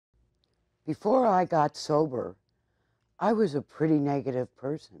Before I got sober, I was a pretty negative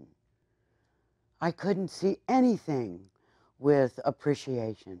person. I couldn't see anything with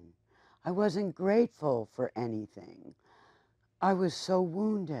appreciation. I wasn't grateful for anything. I was so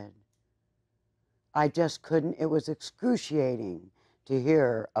wounded. I just couldn't, it was excruciating to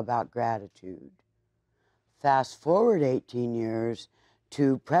hear about gratitude. Fast forward 18 years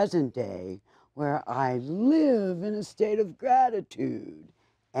to present day, where I live in a state of gratitude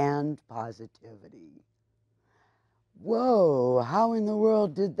and positivity. Whoa, how in the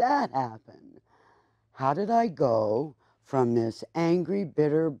world did that happen? How did I go from this angry,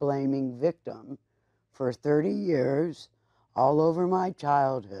 bitter, blaming victim for 30 years, all over my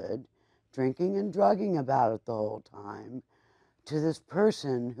childhood, drinking and drugging about it the whole time, to this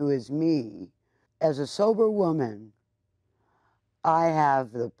person who is me? As a sober woman, I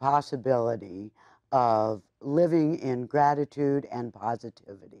have the possibility of living in gratitude and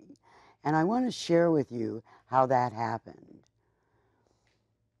positivity. And I want to share with you how that happened.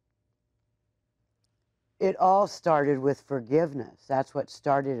 It all started with forgiveness. That's what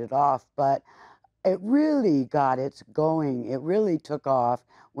started it off. But it really got its going. It really took off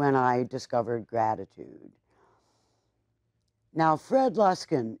when I discovered gratitude. Now, Fred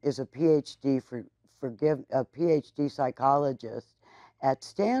Luskin is a PhD a PhD psychologist at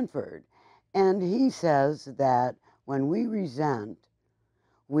Stanford, and he says that when we resent,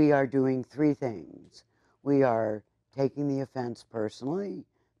 we are doing three things. We are taking the offense personally,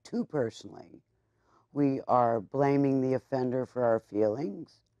 too personally. We are blaming the offender for our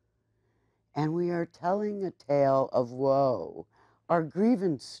feelings, and we are telling a tale of woe, our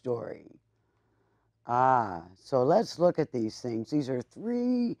grievance story. So let's look at these things. These are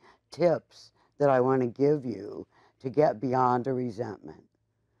three tips that I want to give you to get beyond a resentment.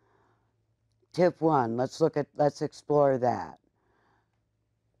 Tip one, let's explore that.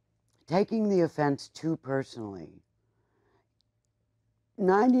 Taking the offense too personally.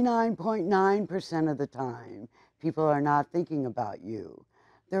 99.9% of the time, people are not thinking about you.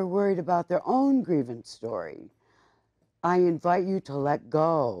 They're worried about their own grievance story. I invite you to let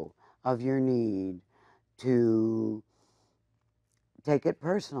go of your need to take it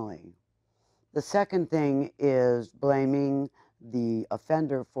personally. The second thing is blaming the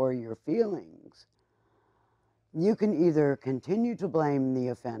offender for your feelings. You can either continue to blame the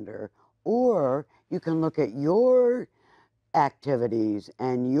offender, or you can look at your activities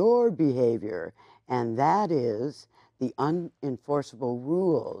and your behavior, and that is the unenforceable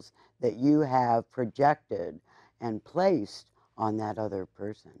rules that you have projected and placed on that other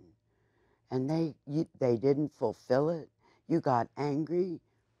person. And they didn't fulfill it. You got angry,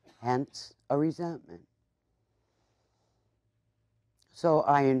 hence a resentment. So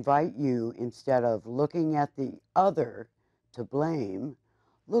I invite you, instead of looking at the other to blame,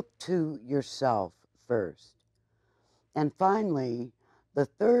 look to yourself first. And finally, the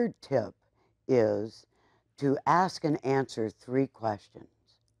third tip is to ask and answer three questions.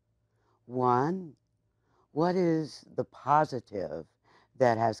 One, what is the positive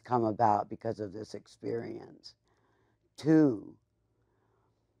that has come about because of this experience? Two,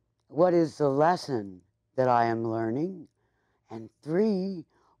 what is the lesson that I am learning? And three,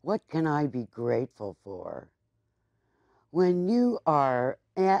 what can I be grateful for? When you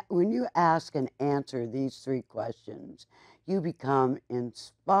ask and answer these three questions, you become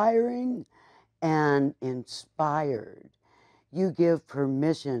inspiring and inspired. You give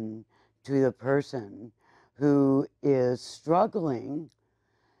permission to the person who is struggling.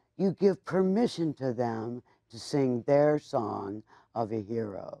 You give permission to them to sing their song of a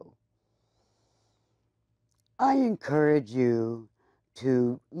hero. I encourage you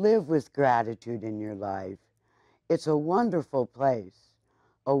to live with gratitude in your life. It's a wonderful place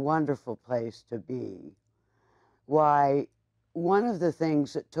to be. Why, one of the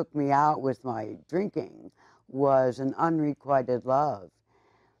things that took me out with my drinking was an unrequited love.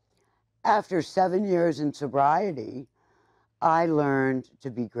 After 7 years in sobriety, I learned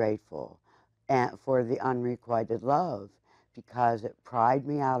to be grateful for the unrequited love, because it pried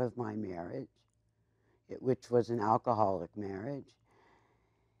me out of my marriage, which was an alcoholic marriage.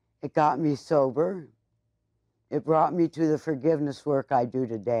 It got me sober. It brought me to the forgiveness work I do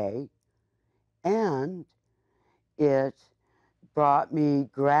today. And it brought me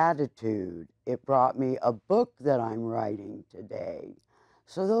gratitude. It brought me a book that I'm writing today.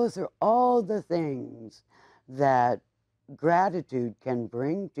 So those are all the things that gratitude can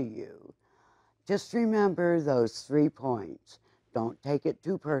bring to you. Just remember those 3 points. Don't take it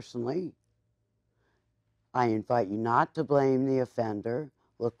too personally. I invite you not to blame the offender.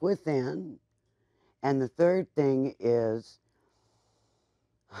 Look within. And the third thing is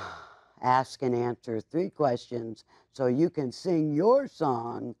ask and answer 3 questions so you can sing your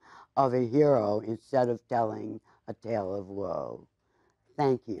song of a hero instead of telling a tale of woe.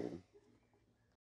 Thank you.